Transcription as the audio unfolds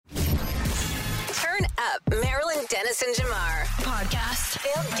up Marilyn Dennis and Jamar podcast.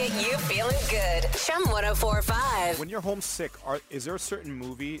 They'll get you feeling good. Chum 104.5. When you're homesick, is there a certain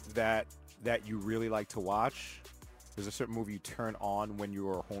movie that you really like to watch? Is there a certain movie you turn on when you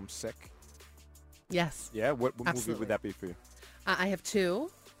are homesick? Yes. Yeah? What movie Absolutely. would that be for you? I have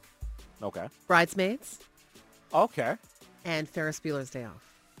two. Okay. Bridesmaids Okay. and Ferris Bueller's Day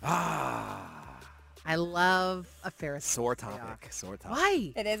Off. Ah. I love a Ferris Sore Day Off. topic. Sore topic.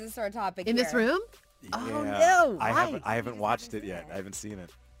 Why? It is a sore topic In this here. room? Yeah. Oh, no. I Why? haven't You watched haven't it yet. seen it. I haven't seen it.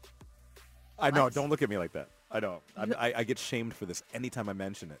 I know. What? Don't look at me like that. I know. I get shamed for this anytime I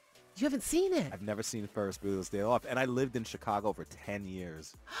mention it. You haven't seen it. I've never seen Ferris Bueller's Day Off, and I lived in Chicago for 10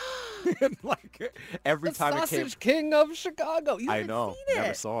 years. And like every The time it came, Sausage King of Chicago. You I haven't know. seen it.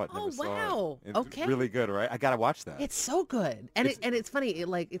 Never saw it. Oh, Never saw wow. it. It's Okay. really good, right? I gotta watch that. It's so good. And It's- it's funny.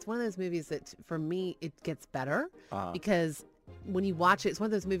 It's one of those movies that for me, it gets better Uh-huh. because when you watch it, it's one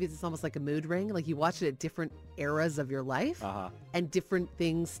of those movies that's almost like a mood ring. Like you watch it at different eras of your life Uh-huh. and different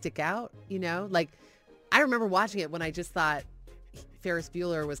things stick out, you know? Like I remember watching it when I just thought Ferris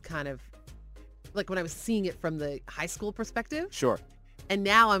Bueller was kind of like when I was seeing it from the high school perspective. Sure. And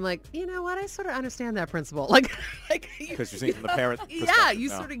now I'm like, you know what? I sort of understand that principle. Like Because you're seeing from the parents' yeah, perspective you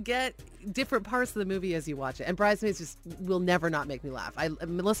now. sort of get different parts of the movie as you watch it. And Bridesmaids just will never not make me laugh.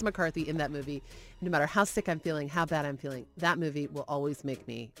 Melissa McCarthy in that movie, no matter how sick I'm feeling, how bad I'm feeling, that movie will always make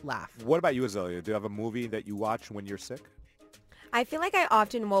me laugh. What about you, Azalea? Do you have a movie that you watch when you're sick? I feel like I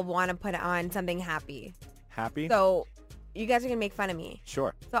often will want to put on something happy. Happy? So you guys are going to make fun of me.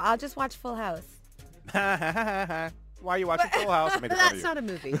 Sure. So I'll just watch Full House. Why are you watching Full House? I made But fun that's of not a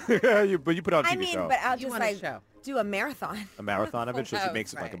movie. you. But you put on a TV I mean, show. but I'll You just want a like show. do a marathon. A marathon of it, so Full she House,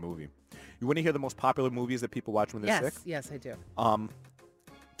 makes it like a right. movie. You want to hear the most popular movies that people watch when they're Yes, sick? yes, I do.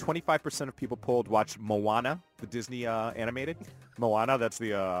 25% of people polled watch Moana, the Disney animated. Moana, that's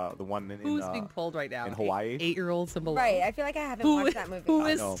the one in Who's being polled right now? in Hawaii? 8-year-olds and below. Right. I feel like I haven't Who, watched that movie. who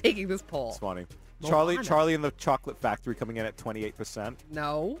I is know. taking this poll? It's funny. Moana. Charlie and the Chocolate Factory coming in at 28%.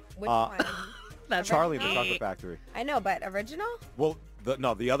 No. Which Uh, one? That's Charlie and the Original? Chocolate Factory. I know, but original? Well,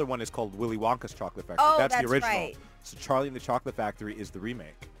 the other one is called Willy Wonka's Chocolate Factory. Oh, that's the that's original. right. So Charlie and the Chocolate Factory is the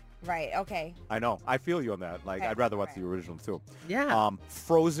remake. Right. Okay. I know. I feel you on that. Like, Okay, I'd rather watch right. the original too. Yeah.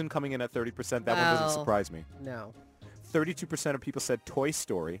 Frozen coming in at 30%. That one Well. doesn't surprise me. No. 32% of people said Toy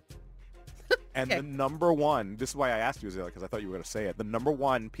Story. And Okay. the number one, this is why I asked you, Azalea, because I thought you were going to say it. The number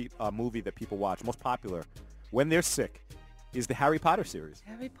one movie that people watch, most popular, when they're sick, is the Harry Potter series.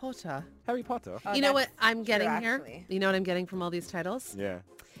 Harry Potter. Harry Potter. Oh, You know what that's I'm true, getting here? actually. You know what I'm getting from all these titles? Yeah.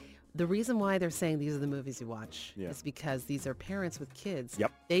 The reason why they're saying these are the movies you watch Yeah. is because these are parents with kids.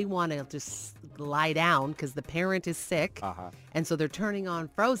 Yep. They want to just lie down because the parent is sick. Uh-huh. And so they're turning on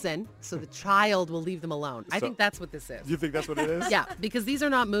Frozen so the child will leave them alone. I So- think that's what this is. You think that's what it is? Yeah, because these are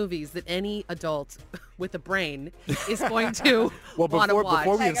not movies that any adult with a brain is going to Well, want to before watch.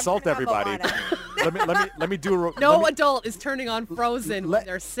 we Like, I'm insult putting on everybody, Moana. let me do a No let me- adult is turning on Frozen when Let-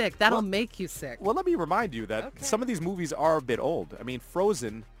 they're sick. That'll well- make you sick. Well, let me remind you that Okay. some of these movies are a bit old. I mean,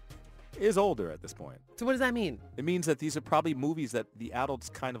 Frozen is older at this point. So what does that mean? It means that these are probably movies that the adults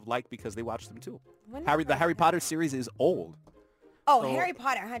kind of like because they watch them too. When The did Harry Frozen- Potter series is old. Oh, So- Harry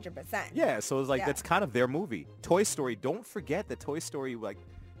Potter, 100%. Yeah, so it's like Yeah. that's kind of their movie. Toy Story, don't forget that Toy Story, like,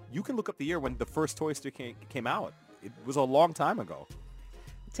 you can look up the year when the first Toy Story came out. It was a long time ago.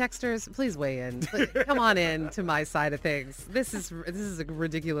 Texters, please weigh in. Come on in to my side of things. This is a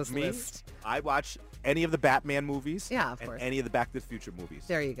ridiculous Me, list. I watch any of the Batman movies. Yeah, of and course. any of the Back to the Future movies.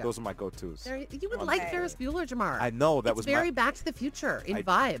 There you go. Those are my go-tos. You would like Okay. Ferris Bueller, Jamar. I know that it's was very my, Back to the Future in I-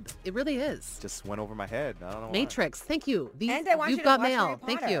 vibe. It really is. just went over my head. I don't know why. Matrix, thank you. These, And I want You've you to Got watch Mail, Harry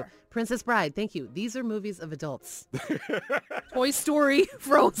thank you. Potter. Princess Bride, thank you. These are movies of adults. Toy Story,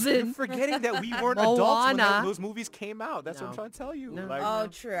 Frozen. You're forgetting that we weren't adults when Moana. those movies came out. That's what I'm No. trying to tell you. No. Like, Oh,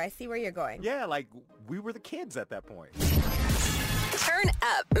 true. I see where you're going. yeah, like we were the kids at that point. Turn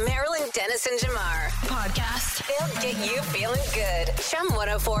up Marilyn Dennis and Jamar podcast. They'll get you feeling good. Chum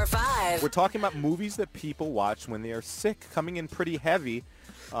 104.5. We're talking about movies that people watch when they are sick. Coming in pretty heavy,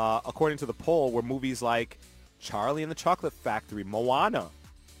 according to the poll, were movies like Charlie and the Chocolate Factory, Moana,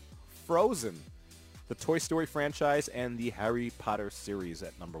 Frozen, the Toy Story franchise, and the Harry Potter series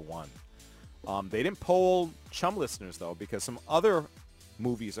at number one. They didn't poll Chum listeners, though, because some other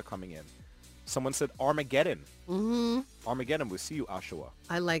movies are coming in. Someone said Armageddon. Mm-hmm. Armageddon, we'll see you, Oshawa.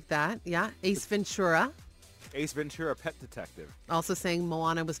 I like that. Yeah. Ace Ventura. Ace Ventura, Pet Detective. Also saying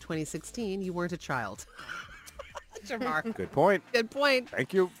Moana was 2016. You weren't a child. Jamar. Good point. Good point.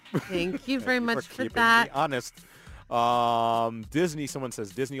 Thank you. Thank you very much for keeping that. me honest. Disney, someone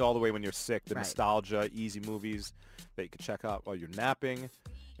says Disney all the way when you're sick. The Right. nostalgia, easy movies that you can check out while you're napping.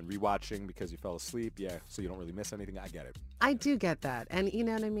 and rewatching because you fell asleep. Yeah, so you don't really miss anything. I get it. I do get that. And you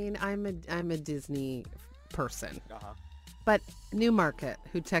know what I mean? I'm a Disney person. Uh-huh. But Newmarket,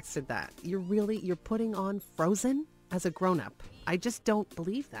 who texted that, you're putting on Frozen as a grown-up. I just don't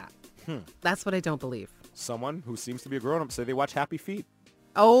believe that. That's what I don't believe. Someone who seems to be a grown-up say they watch Happy Feet.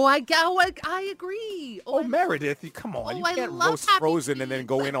 Oh, I agree. Oh, Meredith, come on. You I can't love roast Happy Frozen Feet. and then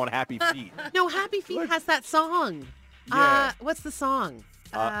go in on Happy Feet. No, Happy Feet has that song. Yeah. What's the song?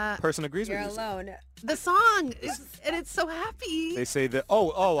 Person agrees You're with you. alone. The song, and it's so happy. They say that,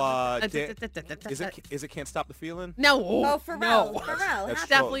 is it Can't Stop the Feeling? No. Oh, Pharrell. No. Pharrell. That's Happy.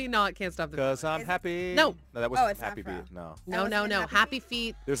 Definitely not Can't Stop the Feeling. Because I'm happy. No. that wasn't it's not Happy Pharrell. Feet. No. No, wasn't no. Happy Happy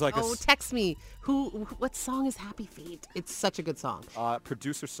Feet. There's like a text me. What song is Happy Feet? It's such a good song.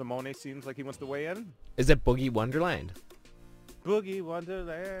 producer Simone seems like he wants to weigh in. Is it Boogie Wonderland? Boogie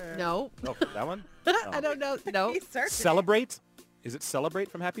Wonderland. No. No, that one? I don't know. No. He's searching. Celebrate? Is it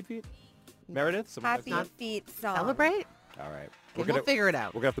Celebrate from Happy Feet? Meredith? Someone Happy has- Feet song. Celebrate? All right. We'll figure it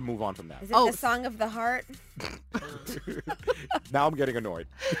out. We're going to have to move on from that. Is it Oh, the Song of the Heart? Now I'm getting annoyed.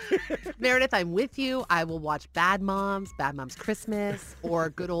 Meredith, I'm with you. I will watch Bad Moms Christmas, or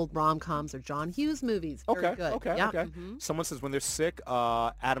good old rom-coms or John Hughes movies. Very good. Okay. Yeah. Someone says when they're sick,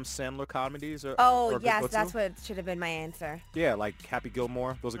 Adam Sandler comedies are Oh, are a good yes, go-to. that's what should have been my answer. Yeah, like Happy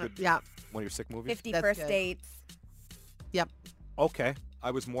Gilmore. Those are good. Yeah. When you're sick movies. 50 That's First good. Dates. Yep. Okay.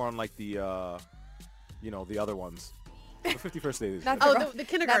 I was more on like the, the other ones. The 51st Days. Not Oh, Rob- the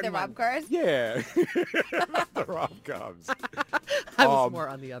kindergarten Not the Rob one. Cars. Yeah. Not the rom-coms. I was more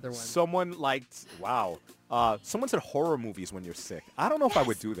on the other one. Someone liked, someone said horror movies when you're sick. I don't know if I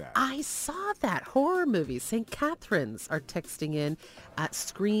would do that. I saw that horror movie. St. Catherine's are texting in.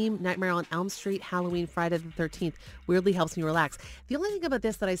 Scream, Nightmare on Elm Street, Halloween, Friday the 13th weirdly helps me relax. The only thing about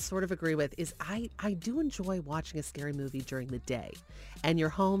this that I sort of agree with is I do enjoy watching a scary movie during the day. And you're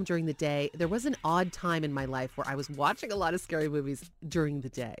home during the day. There was an odd time in my life where I was watching a lot of scary movies during the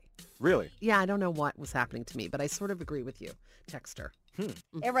day. Really? Yeah, I don't know what was happening to me, but I sort of agree with you, Texter.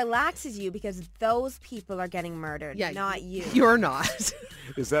 It relaxes you because those people are getting murdered, Yeah, not you. You're not.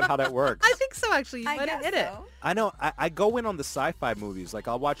 Is that how that works? I think so, actually. You I might have guess hit it. so. I know. I go in on the sci-fi movies. Like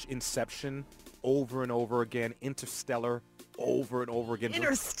I'll watch Inception over and over again, Interstellar over and over again.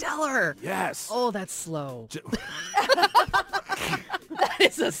 Interstellar. Yes. Oh, that's slow. That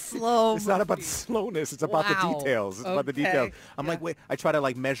is a slow It's not about the movie. slowness. It's about the Wow. details. It's about the Okay. details. I'm Yeah. like, wait. I try to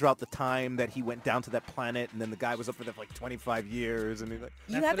like measure out the time that he went down to that planet, and then the guy was up there for like 25 years, and he's like,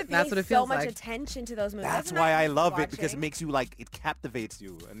 You That's have what to it- that's pay what it so feels much like. attention to those movies. that's what why I miss love it because it watching. makes you like it captivates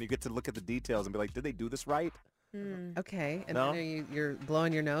you, and you get to look at the details and be like, did they do this right? Okay, and No? then you're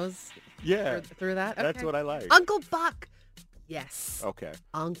blowing your nose Yeah. through that? That's Okay. what I like. Uncle Buck. Yes. Okay.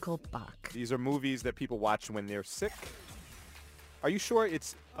 Uncle Buck. These are movies that people watch when they're sick. Are you sure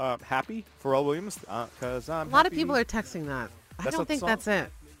it's Happy, Pharrell Williams? Because A lot of people are texting that. I That's don't not the think song? that's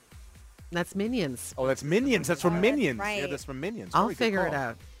it. That's Minions. Oh, that's Minions. That's from Oh, that's Minions. Yeah, right. that's from Minions. I'll Very good figure it call.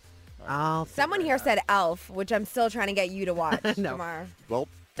 out. I'll Someone figure here it said Elf, which I'm still trying to get you to watch No. tomorrow. Well,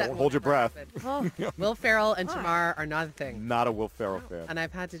 That don't will hold your never breath. happen. Will Ferrell and Jamar are not a thing. Not a Will Ferrell fan. And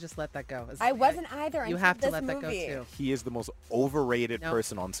I've had to just let that go. I wasn't either You until have to this let that movie. go too. He is the most overrated No.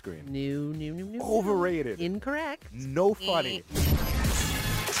 person on screen. No. Overrated. Incorrect. No funny.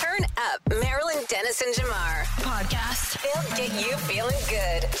 Turn up Marilyn Dennis and Jamar. Podcast. They'll get you feeling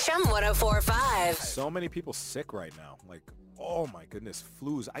good. Chum 1045. So many people sick right now. Like, oh my goodness,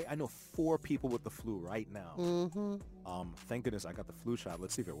 flus. I know 4 people with the flu right now. Thank goodness I got the flu shot.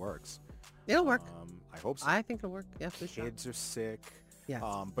 Let's see if it works. It'll work. I hope so. I think it'll work. Yeah, for sure. Kids are sick. Yeah,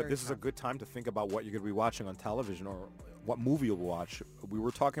 it's But very this is a tough. good time to think about what you're going to be watching on television or what movie you'll watch. We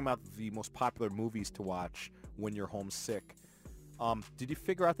were talking about the most popular movies to watch when you're homesick. Did you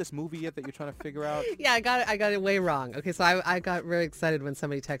figure out this movie yet that you're trying to figure out? Yeah, I got it way wrong. Okay, so I got very excited when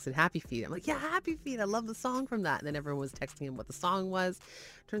somebody texted Happy Feet. I'm like, yeah, Happy Feet. I love the song from that. And then everyone was texting him what the song was.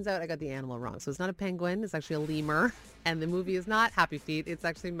 Turns out I got the animal wrong. So it's not a penguin. It's actually a lemur. And the movie is not Happy Feet. It's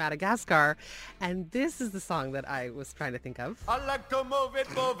actually Madagascar. And this is the song that I was trying to think of. I like to move it,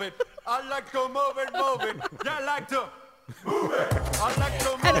 move it. I like to move it, move it. Yeah, I like to move it. I like to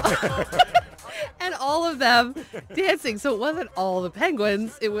move it, move it. And all of them dancing. So it wasn't all the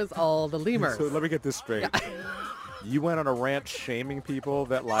penguins. It was all the lemurs. So let me get this straight. You went on a rant shaming people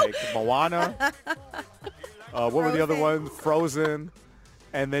that like Moana. What were the other ones? Frozen.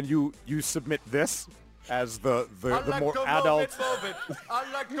 And then you submit this as the I like more to adult, move it, move it.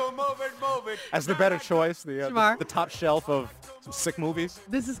 I like to move it, move it. as the Yeah, I better like to- choice, Shamar. the top shelf of sick movies.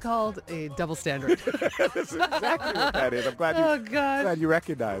 This is called a double standard. That's exactly what that is. I'm glad Oh, God. glad you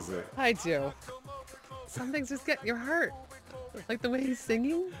recognize it. I do. Some things just get your heart. Like the way he's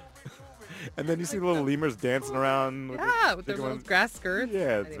singing? And then you see the little lemurs dancing around. With With their big little ones. grass skirts.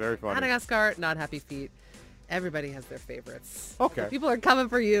 Yeah, it's very funny. Madagascar, not happy feet. Everybody has their favorites. Okay. So people are coming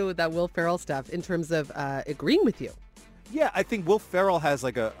for you with that Will Ferrell stuff in terms of agreeing with you. Yeah, I think Will Ferrell has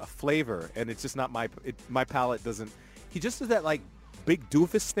like a flavor, and it's just not my palate doesn't. He just does that like big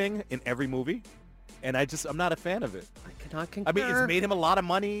doofus thing in every movie, and I'm not a fan of it. I cannot concur. I mean, it's made him a lot of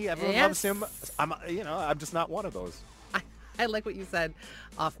money. Everyone loves Yes. him. I'm just not one of those. I like what you said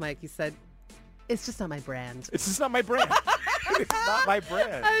off mic. You said, it's just not my brand. It's just not my brand. It's not my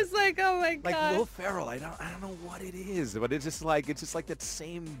brand. I was like, oh my Like God. Will Ferrell, I don't know what it is, but it's just like that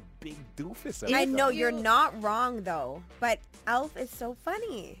same big doofus. every I know time. you're not wrong though, but Elf is so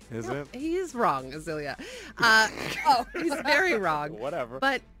funny. Is it? He is wrong, Azealia. He's very wrong. Whatever.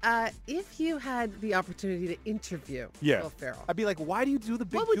 But if you had the opportunity to interview Yeah. Will Ferrell, I'd be like, why do you do the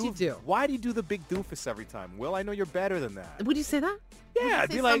big What would you do? Why do you do the big doofus every time? Will, I know you're better than that. would you say that? Yeah, Would I'd you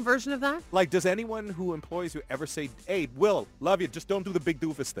be say like, some version of that? like, does anyone who employs you ever say, hey, Will, love you, just don't do the big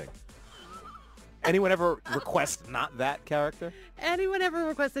doofus thing? Anyone ever request not that character? Anyone ever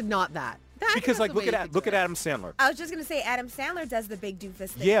requested not that? That's Because not like the look way you at could look do at it. Adam Sandler. I was just gonna say Adam Sandler does the big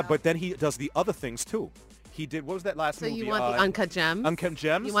doofus thing. Yeah, though. but then he does the other things too. He did, what was that last So movie? you want the Uncut Gems? Uncut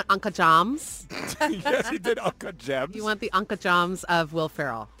Gems? You want Uncut Gems? Yes, he did Uncut Gems. You want the Uncut Gems of Will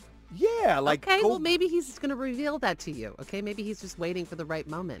Ferrell? Yeah, like Okay, go- well maybe he's going to reveal that to you. Okay, maybe he's just waiting for the right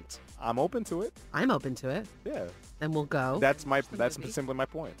moment. I'm open to it. I'm open to it, Yeah. and we'll go. That's movie. simply my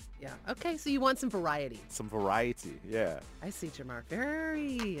point. Yeah. Okay, so you want some variety. Some variety. Yeah. I see, Jamar.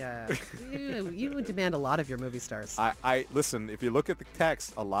 Very. You would demand a lot of your movie stars. I listen, if you look at the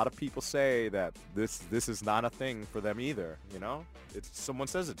text, a lot of people say that this is not a thing for them either, you know? It's someone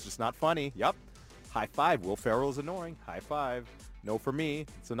says it's just not funny. Yep. High five. Will Ferrell's annoying. High five. No for me.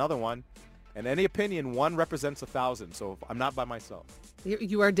 It's another one. And any opinion, one represents 1,000. So I'm not by myself.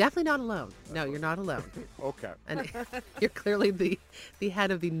 You are definitely not alone. No, you're not alone. Okay. And you're clearly the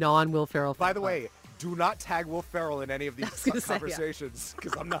head of the non-Will Ferrell. By fan the club. way, do not tag Will Ferrell in any of these was gonna say, yeah. conversations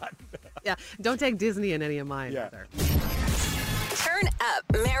because I'm not. Yeah, don't take Disney in any of mine Yeah. either. Turn up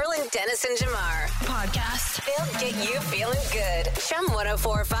Marilyn Dennis and Jamar. Podcast. They'll get you feeling good. Chum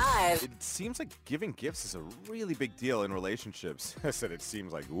 1045. It seems like giving gifts is a really big deal in relationships. I said it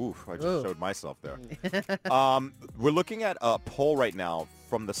seems like, oof, I just Ooh. showed myself there. We're looking at a poll right now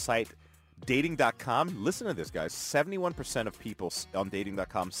from the site dating.com. Listen to this, guys. 71% of people on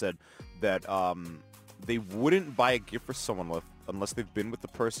dating.com said that they wouldn't buy a gift for someone unless they've been with the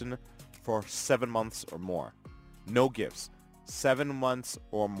person for 7 months or more. No gifts. 7 months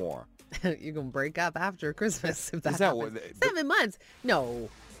or more. You're gonna break up after Christmas if that Is that happens. what- 7 months? No,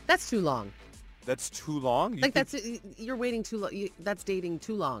 that's too long. That's too long? You Like think- you're waiting too long. That's dating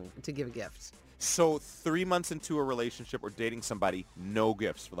too long to give a gift. So 3 months into a relationship or dating somebody, no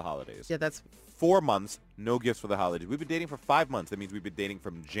gifts for the holidays. Yeah, that's 4 months, no gifts for the holidays. We've been dating for 5 months. That means we've been dating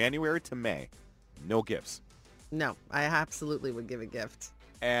from January to May. No gifts. no. I absolutely would give a gift.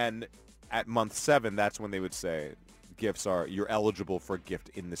 And at month 7, that's when they would say gifts are, you're eligible for a gift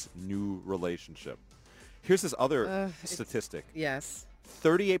in this new relationship. Here's this other statistic. Yes.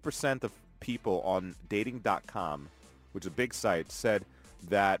 38% of people on dating.com, which is a big site, said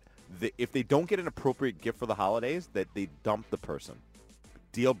that if they don't get an appropriate gift for the holidays, that they dump the person.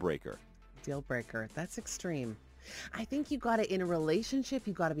 Deal breaker. Deal breaker. That's extreme. I think you got to, in a relationship,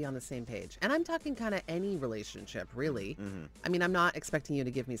 you got to be on the same page. And I'm talking kind of any relationship, really. Mm-hmm. I mean, I'm not expecting you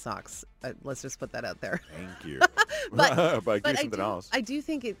to give me socks. Let's just put that out there. Thank you. But, but give I something do, else. I do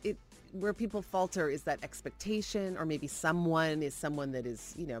think it where people falter is that expectation, or maybe someone that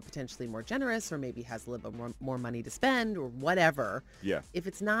is, potentially more generous, or maybe has a little bit more money to spend, or whatever. Yeah. If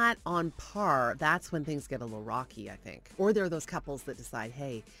it's not on par, that's when things get a little rocky, I think. Or there are those couples that decide,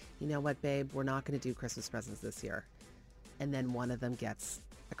 hey, you know what, babe, we're not going to do Christmas presents this year. And then one of them gets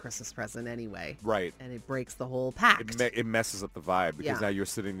a Christmas present anyway. Right. And it breaks the whole pact. It messes up the vibe because Yeah. now you're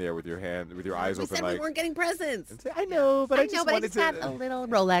sitting there with your eyes we open said like, we weren't getting presents. and say, I know, but I just but I wanted just had to. a little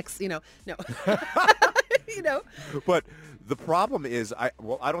Rolex, no. But the problem is, I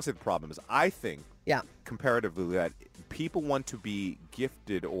don't say the problem is, I think Yeah. comparatively that people want to be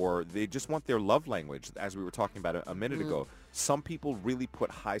gifted, or they just want their love language, as we were talking about a minute ago. Some people really put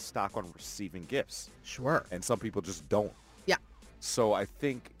high stock on receiving gifts, Sure. and some people just don't. Yeah. So I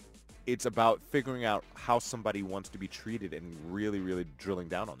think it's about figuring out how somebody wants to be treated and really, really drilling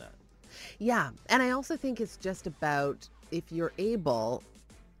down on that. Yeah. And I also think it's just about if you're able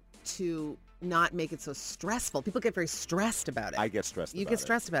to not make it so stressful. People get very stressed about it. I get stressed You about get it.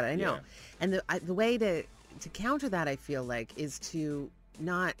 stressed about it, I know. Yeah. And the way to counter that, I feel like, is to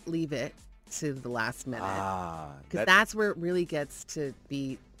not leave it to the last minute. Because That that's where it really gets to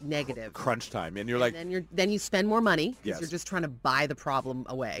be negative. crunch time. And you're like, And then you spend more money because Yes. you're just trying to buy the problem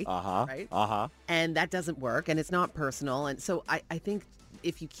away. Right? And that doesn't work, and it's not personal. And so I think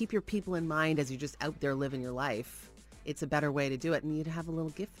if you keep your people in mind as you're just out there living your life, it's a better way to do it. And you'd have a little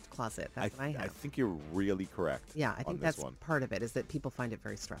gift closet. That's what I have. I think you're really correct. Yeah, I think this that's one. part of it, is that people find it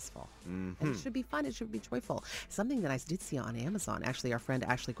very stressful. And it should be fun. It should be joyful. Something that I did see on Amazon, actually, our friend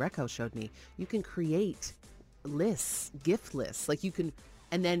Ashley Greco showed me, you can create lists, gift lists. Like you can,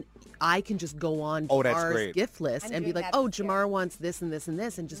 and then I can just go on Oh, that's Jamar's great. gift list I'm and be doing like, that oh, too. Jamar wants this and this and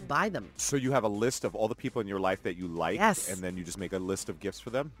this, and just buy them. So you have a list of all the people in your life that you like, Yes. and then you just make a list of gifts for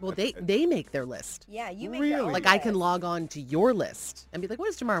them? Well, they make their list. Yeah, you make Really? your own Like I can list. log on to your list and be like, what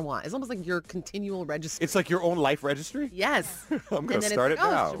does Jamar want? It's almost like your continual registry. It's like your own life registry? Yes. I'm going And to then it's start like, it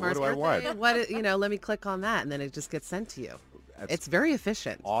oh, now. it's What Jamar's do I want? birthday. What, let me click on that, and then it just gets sent to you. That's It's very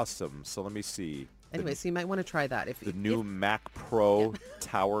efficient. awesome. So let me see. Anyway, so you might want to try that. The new Mac Pro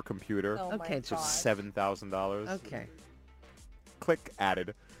Tower computer. Oh my Okay, It's just gosh. $7,000. Okay. Click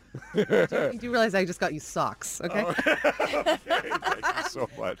added. You do realize I just got you socks, okay? Thank you so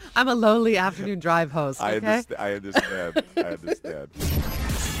much. I'm a lowly afternoon drive host, okay? I understand. I understand.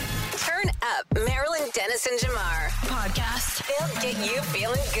 Turn up Marilyn Dennis and Jamar. Podcast. They'll get you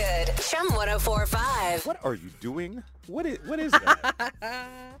feeling good. Chum 1045. What are you doing? What is that?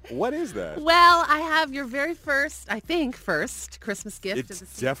 What is that? Well, I have your very first Christmas gift of the It's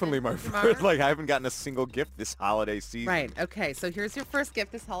season, definitely my Jamar. first. Like, I haven't gotten a single gift this holiday season. Right, okay. So here's your first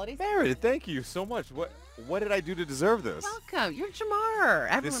gift this holiday season. Meredith, thank you so much. What did I do to deserve this? Welcome. You're Jamar.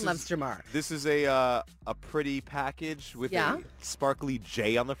 Everyone This loves is- Jamar. This is a pretty package with Yeah. a sparkly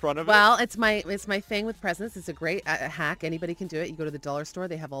J on the front of Well, it's my thing with presents. It's a great hack. Anybody can do it. You go to the dollar store.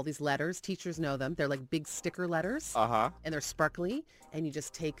 They have all these letters. Teachers know them. They're like big sticker letters. it. Uh-huh. And they're sparkly, and you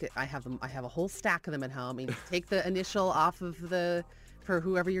just take I have a whole stack of them at home, and you take the initial off of for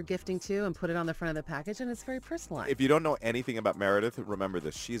whoever you're gifting to and put it on the front of the package, and it's very personalized. If you don't know anything about Meredith, remember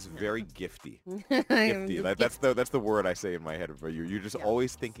this. She's very gifty. I'm Gifty. That's the word I say in my head for you. You're just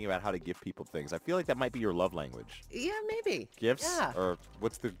always thinking about how to give people things. I feel like that might be your love language. Yeah, maybe. Gifts? Yeah. Or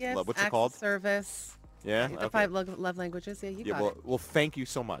what's Gifts, it acts called? of service. Yeah? The Okay. 5 love languages. Yeah, you Yeah, got it. well, thank you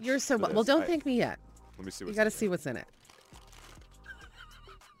so much. You're so for well. this. Don't thank me yet. Let me see You what's got to see what's in it.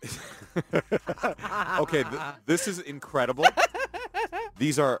 Okay, this is incredible.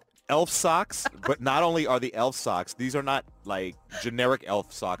 These are elf socks, but not only are the elf socks, these are not like generic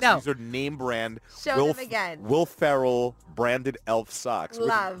elf socks. No. These are name brand Show them again. Will Ferrell branded elf socks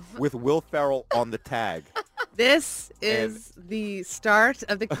Love. with Will Ferrell on the tag. This is the start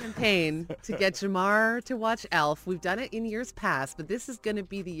of the campaign to get Jamar to watch Elf. We've done it in years past, but this is going to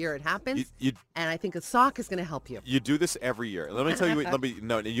be the year it happens. You And I think a sock is going to help you. you do this every year. Let me tell you.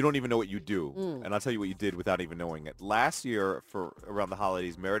 No, you don't even know what you do, Mm. and I'll tell you what you did without even knowing it. Last year, for around the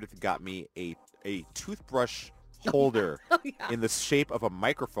holidays, Meredith got me a toothbrush holder in the shape of a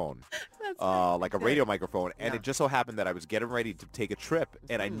microphone, like a radio microphone, and it just so happened that I was getting ready to take a trip,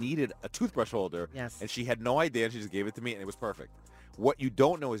 and I needed a toothbrush holder, Yes. and she had no idea, and she just gave it to me, and it was perfect. What you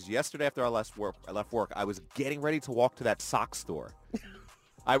don't know is yesterday after I left work, I was getting ready to walk to that sock store.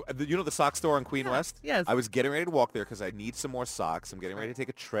 You know the sock store on Queen West? yes. I was getting ready to walk there because I need some more socks. I'm getting ready to take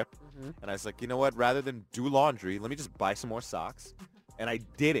a trip. And I was like, you know what? Rather than do laundry, let me just buy some more socks. And I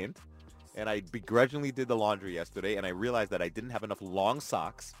didn't. And I begrudgingly did the laundry yesterday. And I realized that I didn't have enough long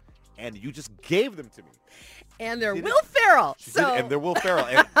socks. And you just gave them to me. And they're Did it- Will Ferrell. She So, did, and they're Will Ferrell.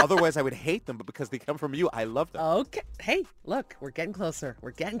 And otherwise, I would hate them. But because they come from you, I love them. okay. Hey, look, we're getting closer.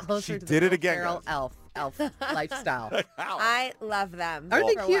 We're getting closer She to did the it Will again, Ferrell guys. elf lifestyle. I love them. Aren't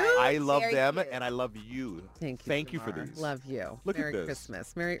they For cute? one. I love Very them, cute. and I love you. Thank you. Thank you for Jamar. these. Love you. Look at Merry this.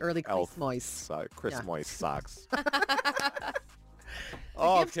 Christmas. Merry early Elf Christmas. Chris Yeah. Moist socks.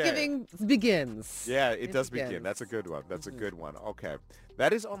 Gift giving begins. Yeah, it does begins. begin. That's a good one. That's a good one. Okay.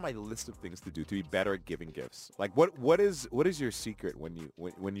 That is on my list of things to do to be better at giving gifts. Like what is your secret when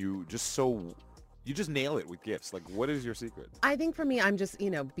you just you just nail it with gifts? Like what is your secret? I think for me, I'm just,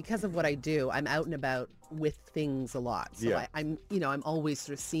 because of what I do, I'm out and about with things a lot. So Yeah. I'm always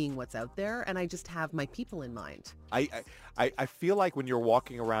sort of seeing what's out there, and I just have my people in mind. I feel like when you're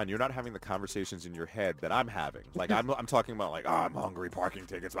walking around, you're not having the conversations in your head that I'm having. Like I'm talking about like, oh, I'm hungry, parking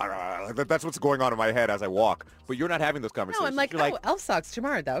tickets. Like, that's what's going on in my head as I walk. But you're not having those No, conversations. I'm like, you're elf socks,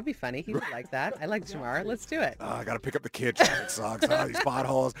 Jamar. That would be funny. He would like that. I like Jamar. Let's do it. I gotta pick up the kid. Traffic sucks. These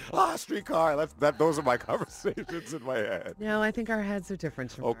potholes. Streetcar. Those are my conversations in my head. No, I think our heads are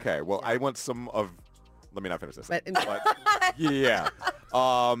different, Jamar. Okay. Well, I want some of. Let me not finish this. But yeah.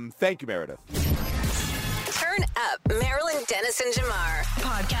 Thank you, Meredith. Turn up Marilyn Dennis and Jamar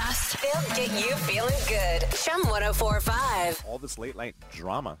podcast. They'll get you feeling good. Chum 104.5. All this late night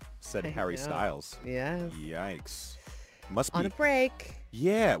drama, said Harry know. Styles. Yes. Yikes. Must On be. a break.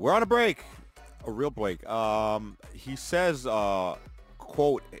 Yeah, we're on a break. A real break. He says,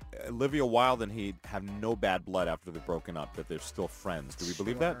 quote, Olivia Wilde and he have no bad blood after they've broken up, that they're still friends. Do we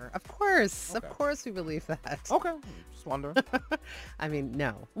believe that? Sure. Of course. Okay. Of course we believe that. Okay. Just wondering. I mean,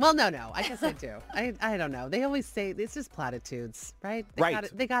 no. Well, no. I guess I do. I don't know. They always say it's just platitudes, right? Right.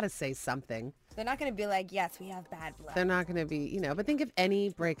 They gotta say something. They're not going to be like, yes, we have bad blood. They're not going to be, but think of any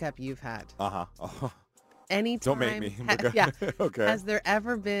breakup you've had. Uh-huh. Any time. Don't make me. We're good. Yeah. Okay. Has there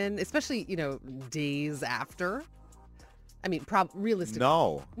ever been, especially, days after? I mean, realistically.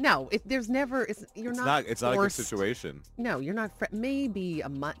 No. No, there's never, you're not It's not a good forced- situation. No, you're not, maybe a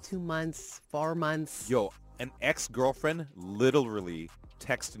month, 2 months, 4 months. Yo, an ex-girlfriend literally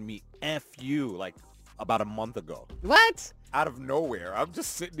texted me F you like about a month ago. What? Out of nowhere. I'm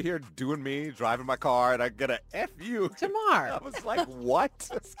just sitting here doing me, driving my car, and I get a F you. Jamar. I was like, what?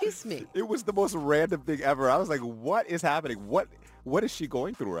 Excuse me. It was the most random thing ever. I was like, what is happening? What is she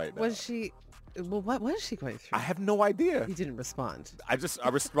going through right now? Was she, well, what was she going through? I have no idea. You didn't respond. I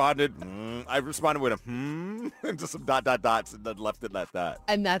responded, I responded with a and just some dots and then left it at that.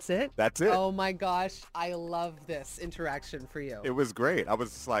 And that's it? That's it. Oh my gosh. I love this interaction for you. It was great. I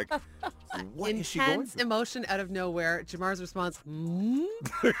was just like, what is she going Intense through? emotion out of nowhere. Jamar's response,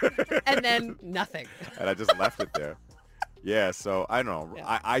 and then nothing. And I just left it there. Yeah, so I don't know.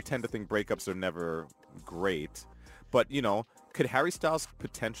 Yeah. I tend to think breakups are never great. But, could Harry Styles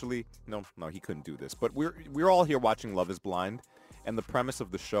potentially... No, he couldn't do this. But we're all here watching Love is Blind. And the premise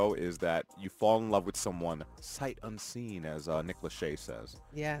of the show is that you fall in love with someone sight unseen, as Nick Lachey says.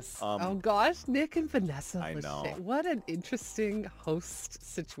 Yes. Um, oh gosh, Nick and Vanessa. I Lachey. know. What an interesting host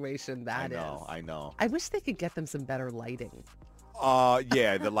situation that is. I know. I wish they could get them some better lighting.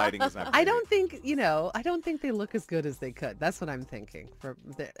 Yeah, the lighting is not I great. don't think they look as good as they could. That's what I'm thinking.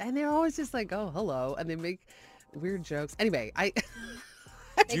 And they're always just like, oh, hello. And they make weird jokes. Anyway,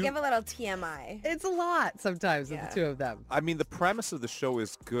 They give a little TMI. it's a lot sometimes Yeah. with the two of them. I mean, the premise of the show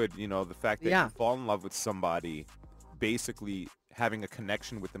is good. The fact that Yeah. you fall in love with somebody, basically having a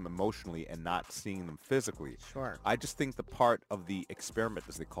connection with them emotionally and not seeing them physically. Sure. I just think the part of the experiment,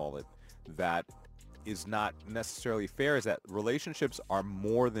 as they call it, that is not necessarily fair is that relationships are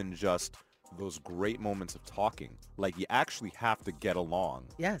more than just those great moments of talking. Like, you actually have to get along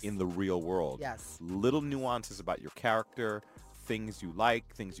Yes. in the real world. Yes. Little nuances about your character, things you like,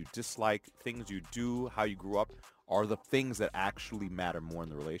 things you dislike, things you do, how you grew up, are the things that actually matter more in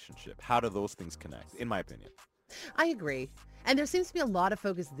the relationship. How do those things connect, in my opinion? I agree. And there seems to be a lot of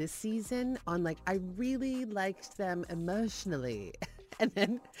focus this season on I really liked them emotionally. And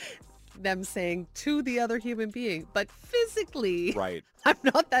then them saying to the other human being, but physically, Right. I'm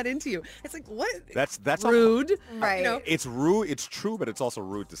not that into you. It's like, what? That's rude. Right. It's rude. It's true, but it's also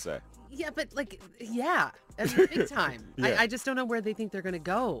rude to say. Yeah, but that's big time. Yeah. I just don't know where they think they're going to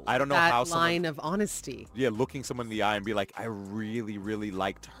go. I don't know that how someone- line of honesty. Yeah, looking someone in the eye and be like, I really, really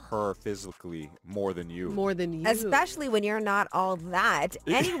liked her physically more than you. More than you. Especially when you're not all that.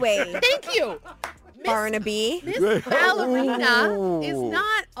 Anyway, Thank you. Barnaby. Miss Ballerina is Ooh.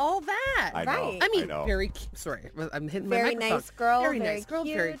 not all that. I know. Right. I mean, know. very sorry, I'm hitting my Very microphone. nice girl, Very very nice girl,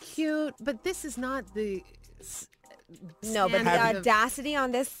 very cute. cute. But this is not the. No, but the standard of- audacity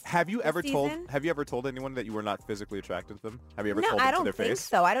on this. Have you this ever season? told anyone that you were not physically attracted to them? Have you ever No, told I them to don't their think face?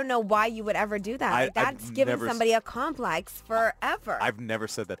 so. I don't know why you would ever do that. I've That's giving never somebody a complex forever. I've never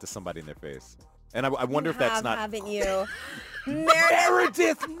said that to somebody in their face. And I wonder if that's not... haven't you?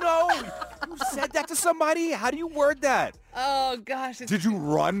 Meredith, no! You said that to somebody? How do you word that? Oh gosh, it's Did you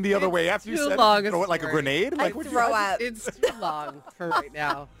run the other way after you too said long it? a Throw it like a story. grenade? Like, what throw up. It's too long for right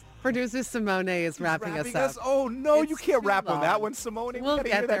now. Producer Simone is wrapping us up. Oh, no, you It's can't too rap on that long. one, Simone. We'll gotta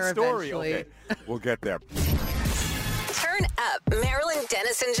get hear there that story. eventually. Okay, we'll get there. Turn up Marilyn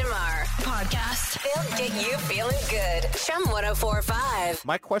Dennis and Jamar podcast. They'll get you feeling good. Chum 104.5.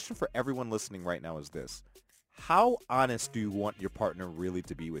 My question for everyone listening right now is this. How honest do you want your partner really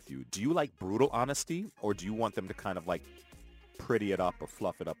to be with you? Do you like brutal honesty, or do you want them to kind of pretty it up or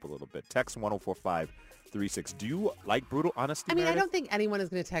fluff it up a little bit? Text 104536. Do you like brutal honesty, I mean, I Meredith? don't think anyone is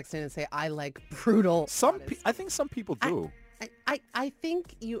going to text in and say, I like brutal honesty. I think some people do. I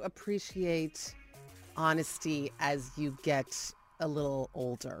think you appreciate honesty as you get a little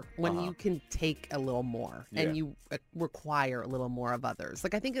older, when you can take a little more Yeah. and you require a little more of others.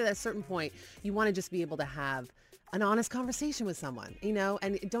 I think at a certain point, you want to just be able to have an honest conversation with someone,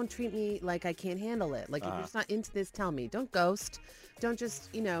 and don't treat me like I can't handle it. Like, if you're just not into this, tell me. Don't ghost. Don't just,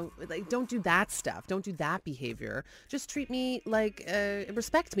 like, don't do that stuff. Don't do that behavior. Just treat me like,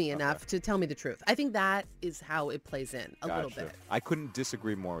 respect me enough to tell me the truth. I think that is how it plays in a little bit. I couldn't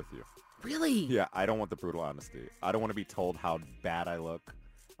disagree more with you. Really? Yeah, I don't want the brutal honesty. I don't want to be told how bad I look.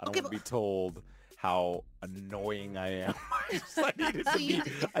 I don't want to be told how annoying I am.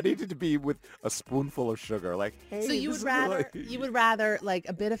 I needed to be with a spoonful of sugar. Like, hey, So you would rather like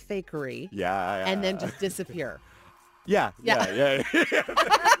a bit of fakery, and then just disappear. Yeah.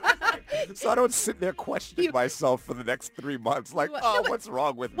 So I don't sit there questioning myself for the next 3 months. Like, what's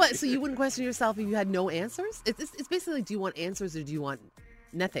wrong with me? What? So you wouldn't question yourself if you had no answers? It's basically, do you want answers or do you want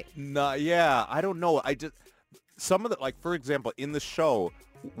nothing? No, yeah, I don't know. Some of the, like, for example, in the show,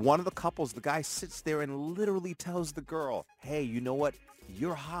 one of the couples, the guy sits there and literally tells the girl, hey, you know what?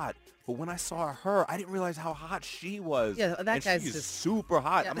 You're hot. But when I saw her, I didn't realize how hot she was. Yeah, that and guy's she's just super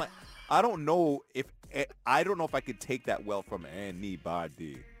hot. Yeah. I'm like, I don't know if I could take that well from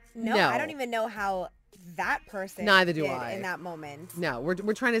anybody. No, I don't even know how that person Neither do did I. in that moment. No,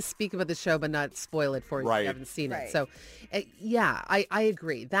 we're trying to speak about the show but not spoil it for you if you haven't seen it. So, I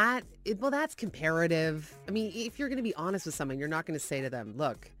agree. That's comparative. I mean, if you're going to be honest with someone, you're not going to say to them,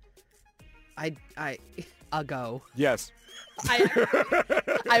 look, I'll go. Yes.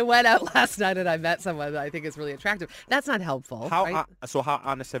 I went out last night and I met someone that I think is really attractive. That's not helpful. Right? So how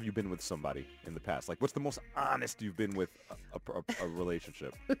honest have you been with somebody in the past? Like, what's the most honest you've been with a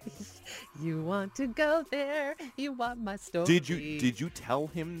relationship? You want to go there. You want my story. Did you tell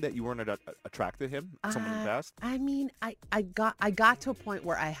him that you weren't attracted to him? Someone in the past? I mean, I got to a point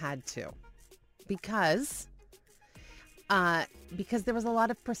where I had to, because there was a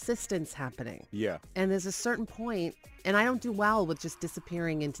lot of persistence happening. Yeah. And there's a certain point, and I don't do well with just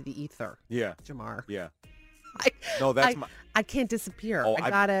disappearing into the ether. Yeah. Jamar. Yeah. I can't disappear. Oh,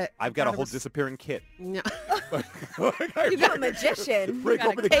 I've got a whole disappearing kit. No. You're a magician. Break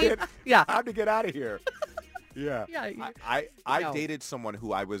open the kit. Yeah. How to get out of here. Yeah. Yeah. I dated someone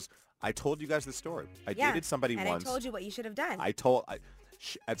who I told you guys the story. I dated somebody and once. I told you what you should have done.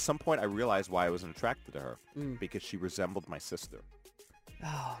 At some point, I realized why I wasn't attracted to her, because she resembled my sister.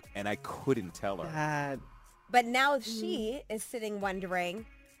 Oh, and I couldn't tell her. But now she is sitting wondering,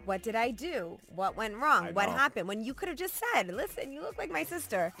 what did I do? What went wrong? What happened? When you could have just said, listen, you look like my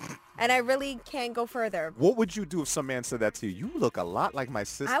sister. And I really can't go further. What would you do if some man said that to you? You look a lot like my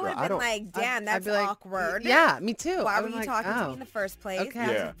sister. I would have been like, damn, that's awkward. Yeah, me too. Why were you talking to me in the first place?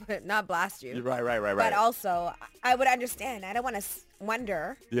 Okay. Not blast you. Right. But also, I would understand. I don't want to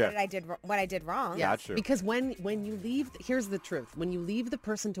wonder what I did wrong. Yeah, gotcha. Because when you leave, here's the truth. When you leave the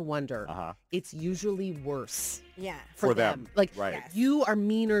person to wonder, it's usually worse. Yeah. For them. Like, right. You are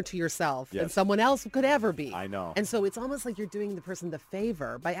meaner to yourself than someone else could ever be. I know. And so it's almost like you're doing the person the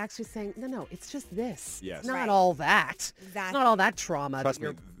favor by actually saying, no, it's just this. Yes. It's not all that. Exactly. It's not all that trauma Trust that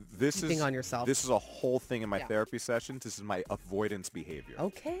you're this keeping is on yourself. This is a whole thing in my therapy sessions. This is my avoidance behavior.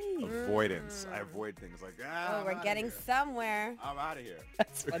 Okay. Avoidance. I avoid things like, we're getting somewhere. I'm out of here.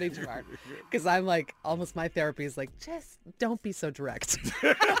 That's funny, Jamar. Because I'm like, almost my therapy is like, just don't be so direct.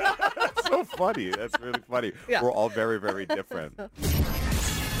 That's so funny. That's really funny. Yeah. We're all very, very different.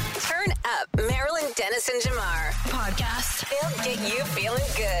 Turn up Marilyn Dennis and Jamar podcast. They'll get you feeling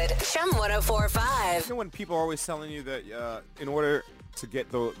good. Chum 104.5. You know when people are always telling you that in order to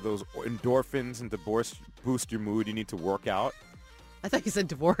get those endorphins and to boost your mood, you need to work out? I thought you said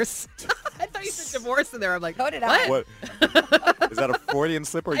divorce. I thought you said divorce in there. I'm like, Hold it up. What? Is that a Freudian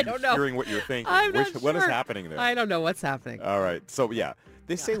slip, or are I you don't know. hearing what you're thinking? I'm not What is sure. happening there? I don't know what's happening. All right. So, yeah.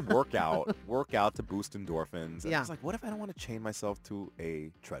 They say work out to boost endorphins. And Yeah. it's like, what if I don't want to chain myself to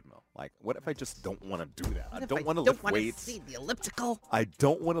a treadmill? Like, what if I just don't want to do that? I What if don't want to don't lift wanna weights. see the elliptical. I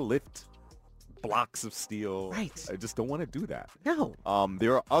don't want to lift blocks of steel. Right. I just don't want to do that. No.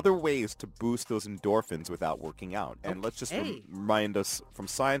 There are other ways to boost those endorphins without working out. And let's just Okay. remind us from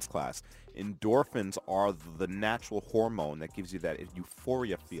science class, endorphins are the natural hormone that gives you that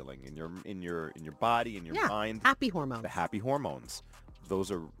euphoria feeling in your body, in your mind. Happy hormones. The happy hormones. Those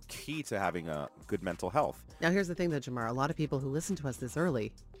are key to having a good mental health. Now, here's the thing, though, Jamar. A lot of people who listen to us this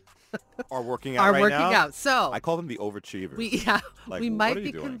early Are working out are right working now? out. So I call them the overachievers. we Like, we what might are you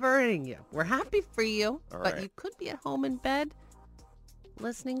be doing? converting you. We're happy for you, All but right. you could be at home in bed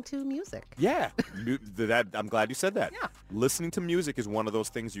listening to music. Yeah, that I'm glad you said that. Yeah. Listening to music is one of those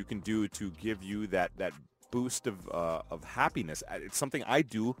things you can do to give you that boost of happiness. It's something I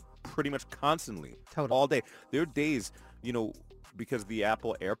do pretty much constantly, Totally. all day. There are days, because the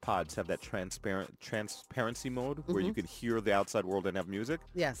Apple AirPods have that transparency mode where you can hear the outside world and have music.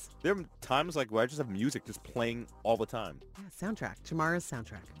 Yes. There are times like where I just have music just playing all the time. Yeah, soundtrack. Jamara's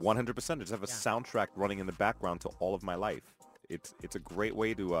soundtrack. 100%. I just have a soundtrack running in the background to all of my life. It's a great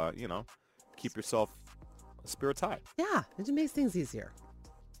way to, keep yourself spirits high. Yeah, it just makes things easier.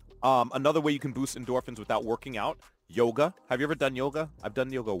 Another way you can boost endorphins without working out, yoga. Have you ever done yoga? I've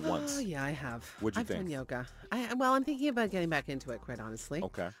done yoga once. Oh, yeah, I have. What'd you I've think? done yoga. I'm thinking about getting back into it, quite honestly.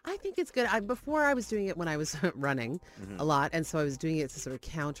 Okay. I think it's good. Before I was doing it when I was running a lot, and so I was doing it to sort of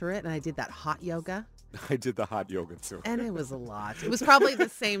counter it, and I did that hot yoga. I did the hot yoga too. And it was a lot. It was probably the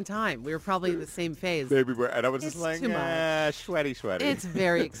same time. We were probably in the same phase. Baby, and I was just It's like, too much. sweaty. It's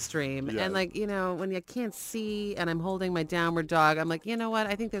very extreme. Yes. And like, when I can't see and I'm holding my downward dog, I'm like, you know what?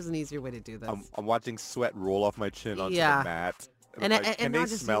 I think there's an easier way to do this. I'm watching sweat roll off my chin onto Yeah. the mat. And, I'm like, can and they not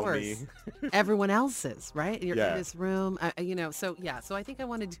just smell yours. me? Everyone else's, right? You're Yeah. in this room, So I think I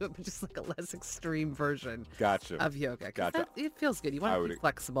want to do it, but just like a less extreme version Gotcha. of yoga. 'Cause Gotcha. it feels good. You I want to would be ag-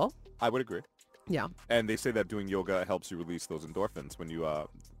 flexible. I would agree. Yeah. And they say that doing yoga helps you release those endorphins when you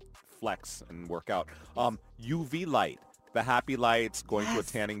flex and work out. UV light, the happy lights, going to a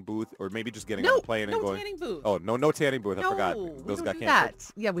Yes. tanning booth, or maybe just getting No, on a plane and no going. tanning booth. Oh, no tanning booth. I forgot. No, Those we got don't do canceled.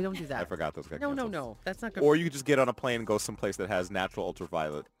 that. Yeah, we don't do that. I forgot those got No, canceled. no. That's not good. Or you could just get on a plane and go someplace that has natural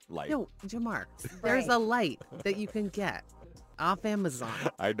ultraviolet light. No, Jamar, there's a light that you can get off Amazon.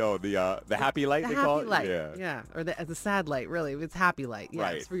 I know the happy light The they happy call it. light. Yeah. Or the sad light, really. It's happy light. Yeah,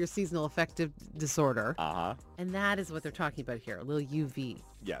 Right. it's for your seasonal affective disorder. Uh-huh. And that is what they're talking about here, a little UV.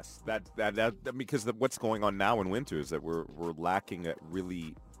 Yes. That because what's going on now in winter is that we're lacking that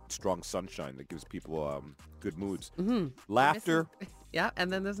really strong sunshine that gives people good moods. Mm-hmm. Laughter. Yeah,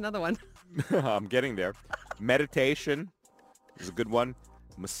 and then there's another one. I'm getting there. Meditation is a good one.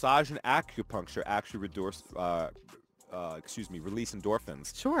 Massage and acupuncture actually release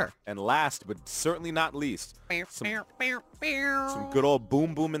endorphins. Sure. And last, but certainly not least, some Some good old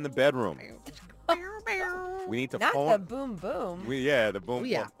boom boom in the bedroom. We need to Not phone. the boom boom. The boom. Oh,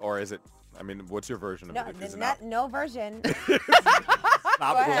 yeah. Or is it? I mean, what's your version of No, it? Is it no version. not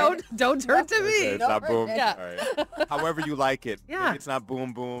Go boom? ahead. Don't turn to Okay, me. it's not boom. Yeah. All right. However you like it. Yeah. Maybe it's not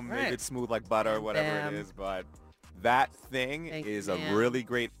boom boom. Maybe Right. it's smooth like butter, whatever Bam. it is. But that thing Thank is you, a ma'am. really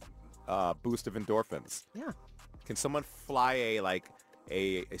great boost of endorphins. Yeah. Can someone fly a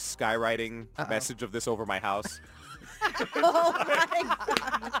skywriting message of this over my house? Oh my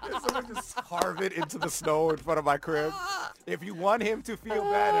God. Can someone just carve it into the snow in front of my crib? If you want him to feel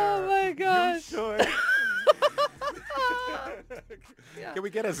better, my gosh. you should. Can we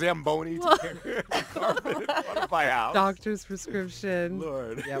get a Zamboni to carve it in front of my house? Doctor's prescription.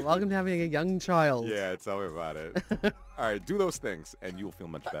 Lord. Yeah, welcome to having a young child. Yeah, tell me about it. All right, do those things and you'll feel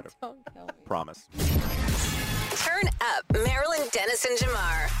much better. Don't kill me. Promise. Turn up Marilyn Dennis and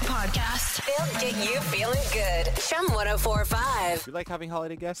Jamar. Podcast. They'll get you feeling good. Chum 1045. Do you like having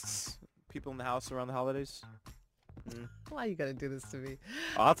holiday guests? People in the house around the holidays? Why you gotta do this to me?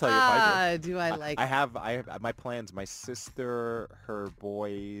 I'll tell you if I do. Do I like? I have my plans. My sister, her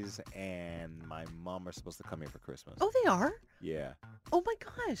boys, and my mom are supposed to come here for Christmas. Oh, they are. Yeah. Oh my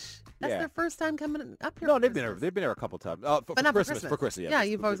gosh, that's Yeah. their first time coming up here. No, for they've been here. Christmas. They've been here a couple times. For But not Christmas. for Christmas. For Christmas. Yeah, this-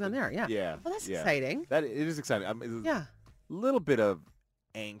 you've always been there. Yeah. Yeah. Well, that's yeah. exciting. That it is exciting. I mean, Yeah. a little bit of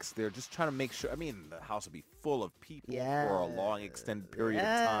angst. They're just trying to make sure. I mean, the house will be full of people for a long, extended period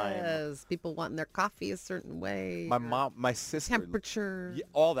of time. Yes, people wanting their coffee a certain way. My mom, my sister, temperature. yeah,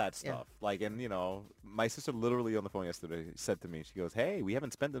 all that Yeah. stuff. Like, and my sister literally on the phone yesterday said to me, she goes, "Hey, we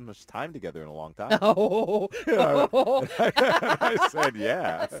haven't spent as much time together in a long time." Oh, I said,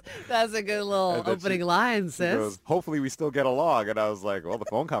 "Yeah." that's a good little And then opening line, She sis. goes, "Hopefully we still get along." And I was like, "Well, the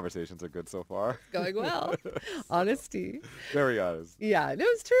phone conversations are good so far." Going well. Honesty. Very honest. Yeah, no,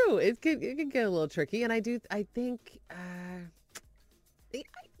 it's true. It can get a little tricky, and I think,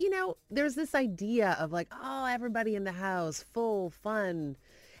 there's this idea of like, oh, everybody in the house, full fun,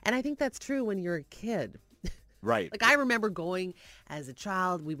 and I think that's true when you're a kid. Right. Like I remember going as a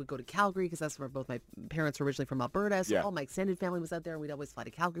child, we would go to Calgary because that's where both my parents were originally from Alberta. So Yeah. all my extended family was out there, and we'd always fly to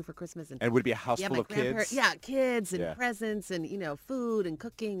Calgary for Christmas. And would it be a house yeah, full my of grandparents, kids? yeah, kids and Yeah. presents and food and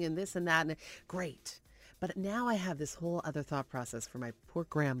cooking and this and that, and great. But now I have this whole other thought process for my poor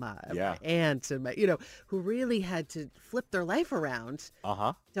grandma, and Yeah. my aunt, and my who really had to flip their life around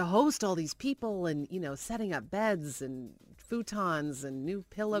Uh-huh. to host all these people, and setting up beds and futons and new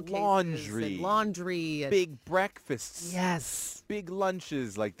pillowcases Laundry. and laundry and Big breakfasts. yes. Big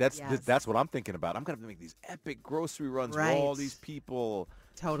lunches. Like that's Yes. that's what I'm thinking about. I'm gonna have to make these epic grocery runs for all Right. these people.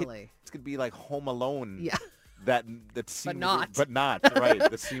 Totally. It's gonna be like Home Alone. Yeah. That scene. not. But not right.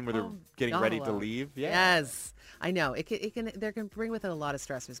 The scene where they're Oh, getting not ready to alone. leave. Yeah. Yes. I know it can there can bring with it a lot of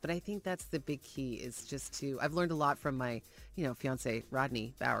stressors, but I think that's the big key is just to. I've learned a lot from my fiance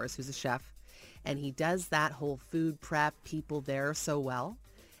Rodney Bowers, who's a chef, and he does that whole food prep people there so well,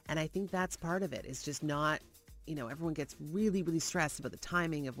 and I think that's part of it. Is just not. Everyone gets really, really stressed about the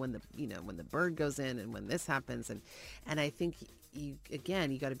timing of when the bird goes in and when this happens, and I think you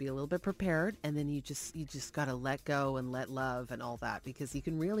got to be a little bit prepared, and then you just got to let go and let love and all that, because you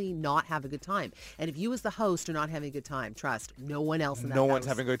can really not have a good time. And if you as the host are not having a good time, trust no one else in that No house one's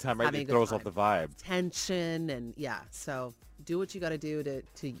having a good time, right? having a It good throws off time. the vibe. Tension and so do what you got to do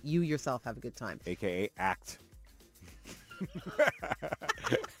to you yourself have a good time. AKA act.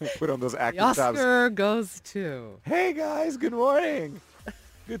 Put on those The acting chops. Oscar goes to. Hey guys, good morning.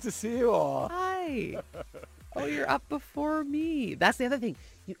 Good to see you all. Hi. Oh, you're up before me. That's the other thing.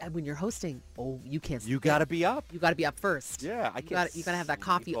 When you're hosting, you can't. You got to be up. You got to be up first. Yeah, I You can't. got to have that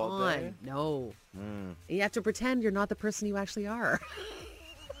coffee sleep all day. on. No. And you have to pretend you're not the person you actually are.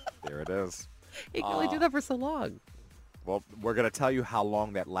 There it is. You can only do that for so long. Well, we're going to tell you how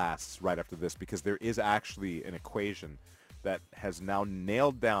long that lasts right after this, because there is actually an equation that has now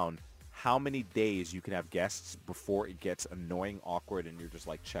nailed down how many days you can have guests before it gets annoying, awkward, and you're just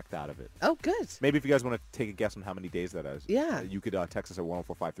like checked out of it. Oh, good. Maybe if you guys want to take a guess on how many days that is, Yeah. you could text us at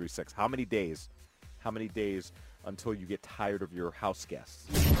 104536. How many days until you get tired of your house guests?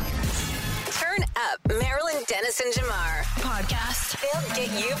 Turn up Marilyn Dennis and Jamar. Podcast. They'll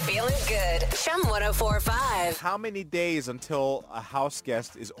get you feeling good. Chum 1045. How many days until a house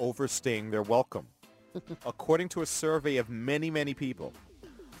guest is overstaying their welcome? According to a survey of many, many people,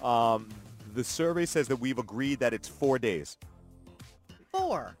 the survey says that we've agreed that it's 4 days.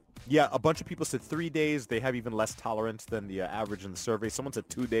 4. Yeah, a bunch of people said 3 days. They have even less tolerance than the average in the survey. Someone said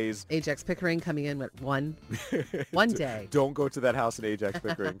 2 days. Ajax Pickering coming in with one day. Don't go to that house in Ajax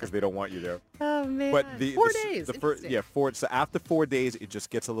Pickering because they don't want you there. Oh, man. But 4 days. The first, Interesting. 4. So after 4 days, it just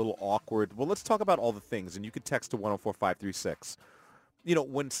gets a little awkward. Well, let's talk about all the things, and you can text to 104536.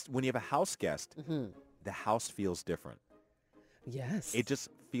 When you have a house guest, the house feels different. Yes. It just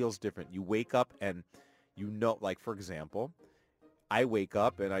feels different. You wake up and like, for example, I wake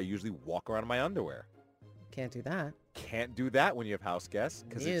up and I usually walk around in my underwear. Can't do that. Can't do that when you have house guests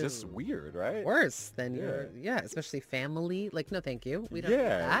because it's just No. weird, right? Worse than especially family. Like, no, thank you. We don't need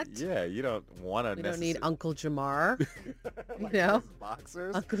Yeah, that. yeah. You don't want to. We don't need Uncle Jamar,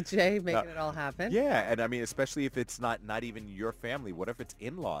 boxers. Uncle Jay making it all happen. Yeah, and I mean, especially if it's not even your family. What if it's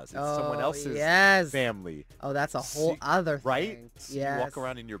in-laws? It's someone Oh, else's yes. family. Oh, that's a whole See- other thing. Right? So Yes. you walk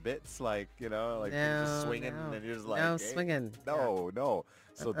around in your bits, like, you're just swinging, no. and you're just like, No, hey, swinging. No.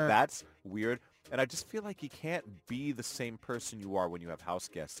 So that's weird. And I just feel like you can't be the same person you are when you have house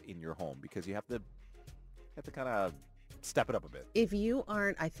guests in your home, because you have to kind of step it up a bit. If you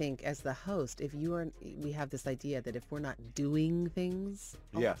aren't, I think, as the host, we have this idea that if we're not doing things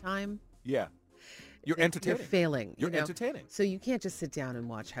all Yeah. the time, Yeah. You're then entertaining. You're failing. You're entertaining. So you can't just sit down and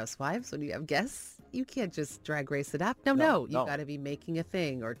watch Housewives when you have guests. You can't just drag race it up. No. No. You got to be making a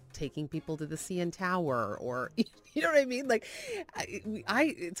thing or taking people to the CN Tower or, you know what I mean? Like,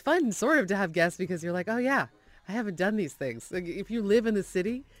 it's fun sort of to have guests because you're like, oh yeah, I haven't done these things. Like, if you live in the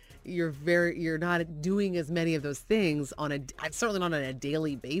city, you're not doing as many of those things certainly not on a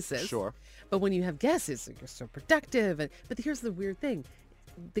daily basis. Sure. But when you have guests, you're so productive. But here's the weird thing.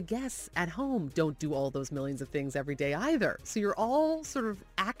 The guests at home don't do all those millions of things every day either. So you're all sort of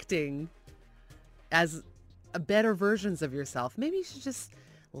acting as better versions of yourself. Maybe you should just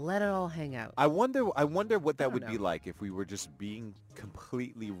let it all hang out. I wonder what that would don't be know. like if we were just being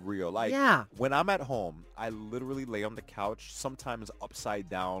completely real. Like, Yeah. when I'm at home, I literally lay on the couch, sometimes upside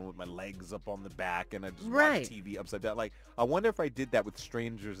down with my legs up on the back, and I just Right. watch TV upside down. Like, I wonder if I did that with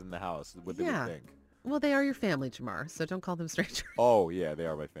strangers in the house, what they Yeah. would think. Well, they are your family, Jamar, so don't call them strangers. Oh, yeah, they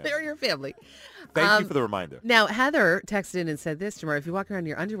are my family. They're your family. Thank you for the reminder. Now, Heather texted in and said this, Jamar, if you walk around in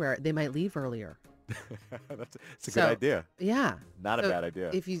your underwear, they might leave earlier. It's a So- good idea. Yeah. Not a So bad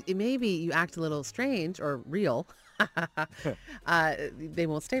idea. If maybe you act a little strange or real, they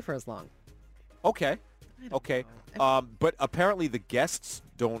won't stay for as long. Okay. Okay. But apparently the guests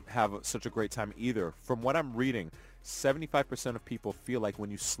don't have such a great time either. From what I'm reading, 75% of people feel like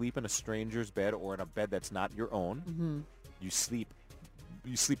when you sleep in a stranger's bed or in a bed that's not your own, you sleep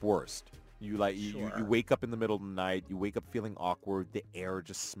worst. You Sure. wake up in the middle of the night. You wake up feeling awkward. The air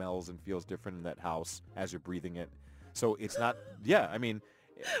just smells and feels different in that house as you're breathing it. So it's not. Yeah, I mean,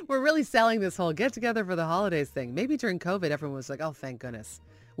 We're really selling this whole get together for the holidays thing. Maybe during COVID, everyone was like, oh, thank goodness.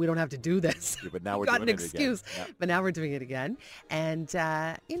 We don't have to do this. yeah, but now We we're got doing an it excuse. again. Yeah. But now we're doing it again. And,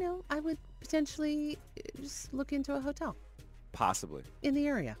 I would potentially just look into a hotel Possibly. in the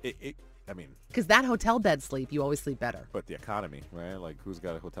area. I mean, Because that hotel bed sleep, you always sleep better. but the economy, right? Like, who's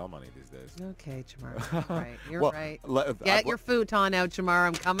got hotel money these days? Okay, Jamar. You're right. You're Well, right. Get your futon out, Jamar.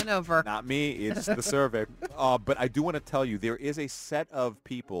 I'm coming over. Not me. It's the survey. But I do want to tell you, there is a set of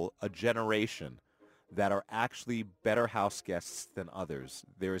people, a generation, that are actually better house guests than others.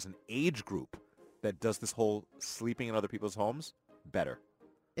 There is an age group that does this whole sleeping in other people's homes better.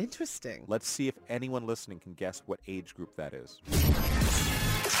 Interesting. Let's see if anyone listening can guess what age group that is.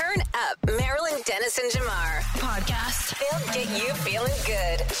 Turn up Marilyn Dennis and Jamar. Podcast. They'll get you feeling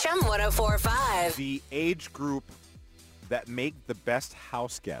good. Chum 1045. The age group that make the best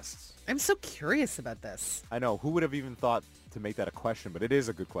house guests. I'm so curious about this. I know. Who would have even thought to make that a question? But it is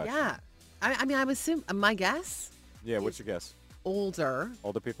a good question. Yeah. I mean, I would assume, my guess, Yeah, what's your guess? older,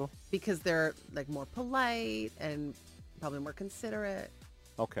 Older people? because they're like more polite and probably more considerate.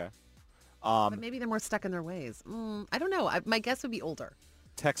 Okay. But maybe they're more stuck in their ways. I don't know. My guess would be older.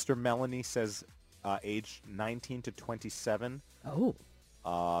 Texter Melanie says age 19 to 27. Oh.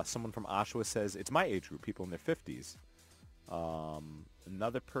 Someone from Oshawa says it's my age group, people in their 50s.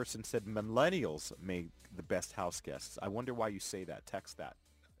 Another person said millennials make the best house guests. I wonder why you say that. Text that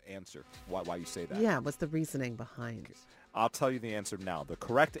answer. Why you say that. Yeah, what's the reasoning behind? I'll tell you the answer now. The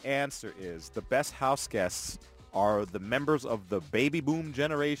correct answer is the best house guests are the members of the baby boom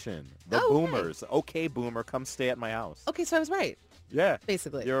generation. The boomers. Okay, boomer, come stay at my house. Okay, so I was right. Yeah.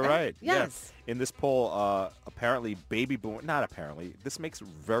 Basically. You're right. Yes. Yeah. In this poll, apparently baby boom, not apparently, this makes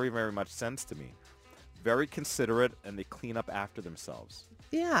very, very much sense to me. Very considerate, and they clean up after themselves.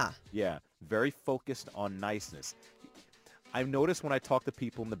 Yeah. Yeah. Very focused on niceness. I've noticed when I talk to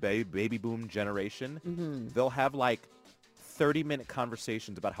people in the baby boom generation, they'll have like 30-minute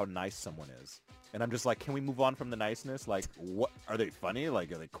conversations about how nice someone is. And I'm just like, can we move on from the niceness? Like, what are they funny?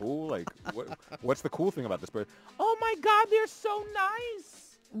 Like, are they cool? Like, what's the cool thing about this person? Oh my God, they're so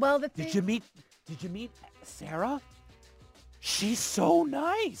nice. Well, the thing... Did you meet Sarah? She's so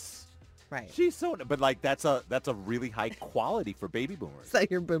nice. Right. She's so, but like that's a really high quality for baby boomers. Is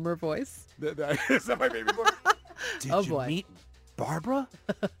that your boomer voice? Is that my baby boomer? Did you meet Barbara?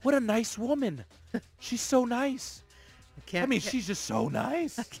 What a nice woman. She's so nice. I mean, she's just so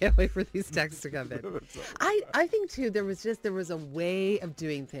nice. I can't wait for these texts to come in. I think too there was a way of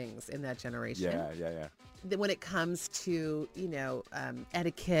doing things in that generation. Yeah. That when it comes to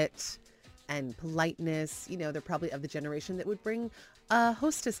etiquette and politeness, they're probably of the generation that would bring a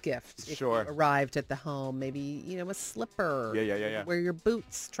hostess gift if you arrived at the home. Maybe a slipper. Yeah. Wear your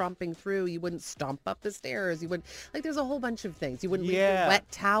boots tromping through. You wouldn't stomp up the stairs. You wouldn't there's a whole bunch of things. You wouldn't leave a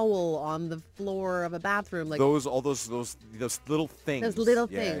wet towel on the floor of a bathroom. Like all those little things. Those little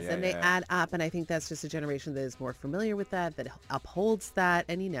things, and they add up. And I think that's just a generation that is more familiar with that upholds that.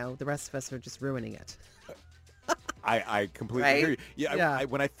 And the rest of us are just ruining it. I completely agree. Yeah.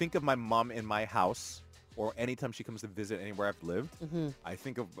 When I think of my mom in my house, or anytime she comes to visit anywhere I've lived, I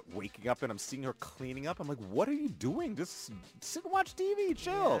think of waking up and I'm seeing her cleaning up. I'm like, what are you doing? Just sit and watch TV,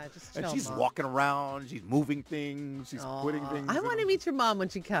 chill. Yeah, just chill, and she's Mom. walking around, she's moving things, she's putting things. I want to meet your mom when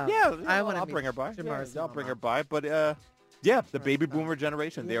she comes. Yeah, I'll bring her by. Jamar's I'll bring mama. her by. But the baby boomer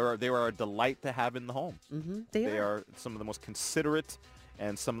generation, they are a delight to have in the home. They are some of the most considerate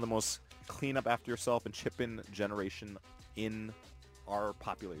and some of the most clean up after yourself and chip in generation in our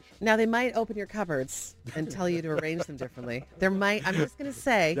population. Now, they might open your cupboards and tell you to arrange them differently. I'm just going to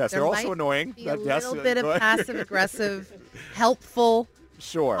say. Yes, they're also annoying. Be a little bit of passive-aggressive, helpful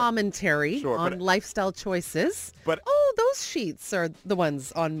commentary on lifestyle choices. But those sheets are the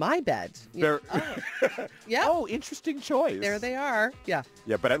ones on my bed. Yeah. Oh, interesting choice. There they are. Yeah.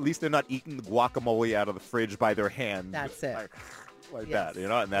 Yeah, but at least they're not eating the guacamole out of the fridge by their hand. That's it. Like that,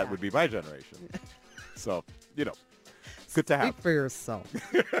 and that would be my generation. So, good to have. Speak for yourself.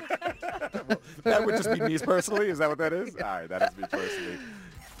 That would just be me personally? Is that what that is? All right, that is me personally.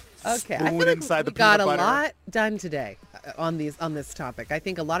 Okay, Spoon I feel inside we the got peanut a butter. lot done today on this topic. I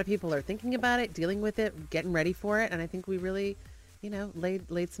think a lot of people are thinking about it, dealing with it, getting ready for it, and I think we really,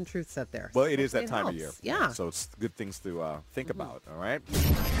 laid some truths out there. Well, it is that Hopefully time of helps. year. Yeah. So it's good things to think about, all right?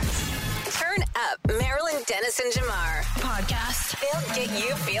 Turn up Marilyn Dennis and Jamar. Podcast. They'll get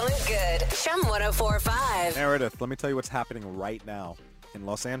you feeling good. Chum 1045. Meredith, let me tell you what's happening right now in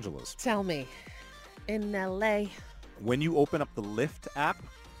Los Angeles. Tell me, in L.A. When you open up the Lyft app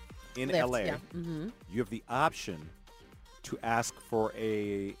in Lyft, LA, yeah. you have the option to ask for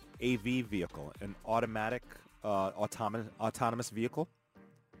a AV vehicle, an automatic autonomous vehicle,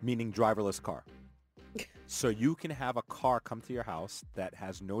 meaning driverless car. So you can have a car come to your house that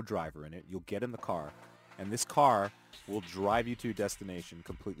has no driver in it. You'll get in the car, and this car will drive you to your destination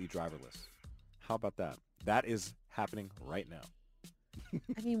completely driverless. How about that? That is happening right now.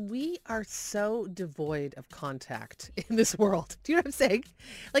 I mean, we are so devoid of contact in this world. Do you know what I'm saying?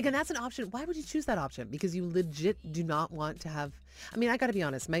 Like, and that's an option. Why would you choose that option? Because you legit do not want to have, I mean, I got to be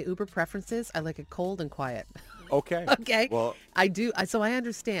honest. My Uber preferences, I like it cold and quiet. Okay. Okay. Well, I do. So I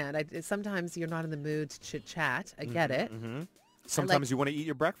understand. Sometimes you're not in the mood to chit chat. I get it. sometimes you want to eat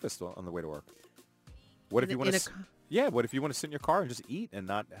your breakfast on the way to work. What if you want to? Yeah. What if you want to sit in your car and just eat and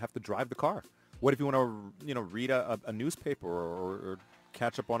not have to drive the car? What if you want to, read a newspaper or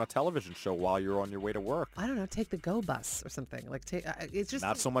catch up on a television show while you're on your way to work? I don't know. Take the Go bus or something. Like, it's just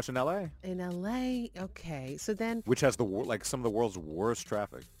Not so much in L.A. in LA. Okay. So then, which has some of the world's worst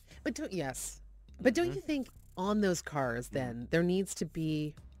traffic. but don't you think on those cars then there needs to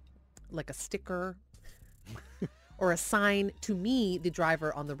be like a sticker or a sign to me, the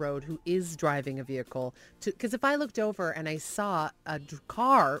driver on the road who is driving a vehicle, because if I looked over and I saw a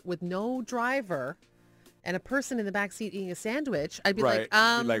car with no driver and a person in the back seat eating a sandwich, I'd be Right.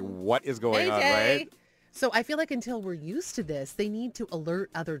 You're like, what is going on, AJ. right? So I feel like until we're used to this, they need to alert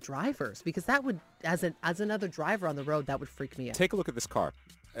other drivers, because that would, as another driver on the road, that would freak me out. Take a look at this car.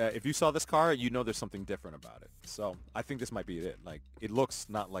 If you saw this car, you know there's something different about it. So I think this might be it. Like, it looks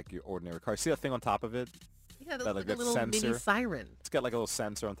not like your ordinary car. See that thing on top of it? Yeah, that, like, a that little mini sensor. siren. It's got like a little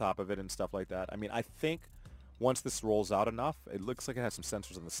sensor on top of it and stuff like that. I mean, I think once this rolls out enough, it looks like it has some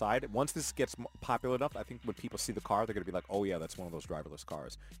sensors on the side. Once this gets popular enough, I think when people see the car, they're going to be like, oh, yeah, that's one of those driverless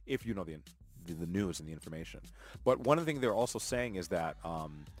cars, if you know the news and the information. But one of the things they're also saying is that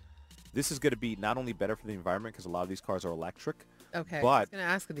this is going to be not only better for the environment, because a lot of these cars are electric. Okay. I But was going to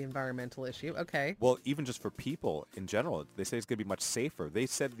ask the environmental issue. Okay. well, even just for people in general, they say it's going to be much safer. They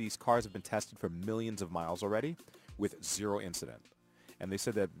said these cars have been tested for millions of miles already with zero incident. And they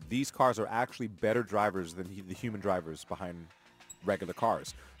said that these cars are actually better drivers than the human drivers behind regular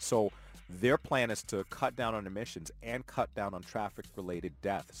cars. So their plan is to cut down on emissions and cut down on traffic-related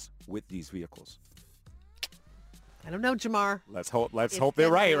deaths with these vehicles. I don't know, Jamar. Let's hope It's they're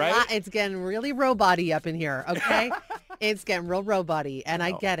right, getting right? It's getting really robot-y up in here, okay? It's getting real robot-y, and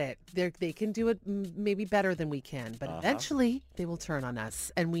I get it. They can do it maybe better than we can, but eventually they will turn on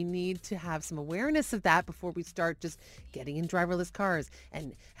us, and we need to have some awareness of that before we start just getting in driverless cars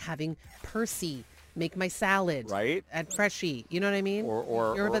and having Percy make my salad Right. at Freshie. You know what I mean?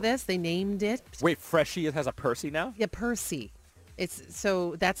 Or you remember this? They named it. Wait, Freshie has a Percy now? Yeah, Percy.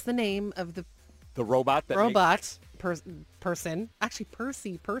 So that's the name of the The robot that robot person. Actually,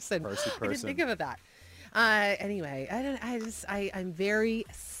 Percy person. Percy I didn't person. think of that. Anyway, I'm very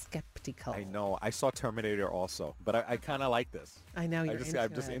skeptical. I know. I saw Terminator also, but I kind of like this. I know you're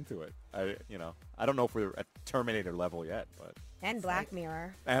I'm just into it. I don't know if we're at Terminator level yet, but And Black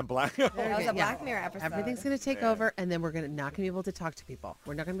Mirror. and Black. That was Yeah. a Black Mirror episode. Everything's going to take over, and then we're not going to be able to talk to people.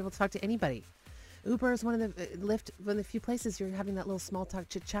 We're not going to be able to talk to anybody. Uber is one of the Lyft, one of the few places you're having that little small talk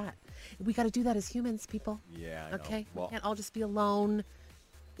chit chat. We got to do that as humans, people. Yeah, I know. Okay, Well, we can't all just be alone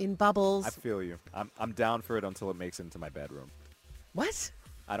in bubbles. I feel you. I'm down for it until it makes it into my bedroom. What?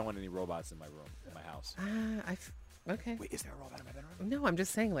 I don't want any robots in my room, in my house. Okay. Wait, is there a robot in my bedroom? No, I'm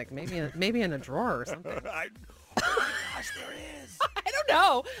just saying, like maybe in a drawer or something. Oh my gosh, there is. I don't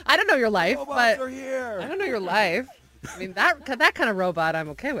know. I don't know your life, Robots but are here. I don't know your life. I mean, that kind of robot I'm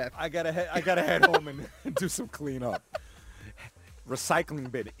okay with. I gotta head home and do some cleanup.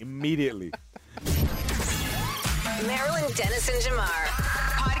 Recycling bin immediately. Marilyn Dennis and Jamar.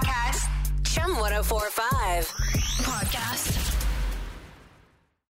 Podcast. Chum 1045. Podcast.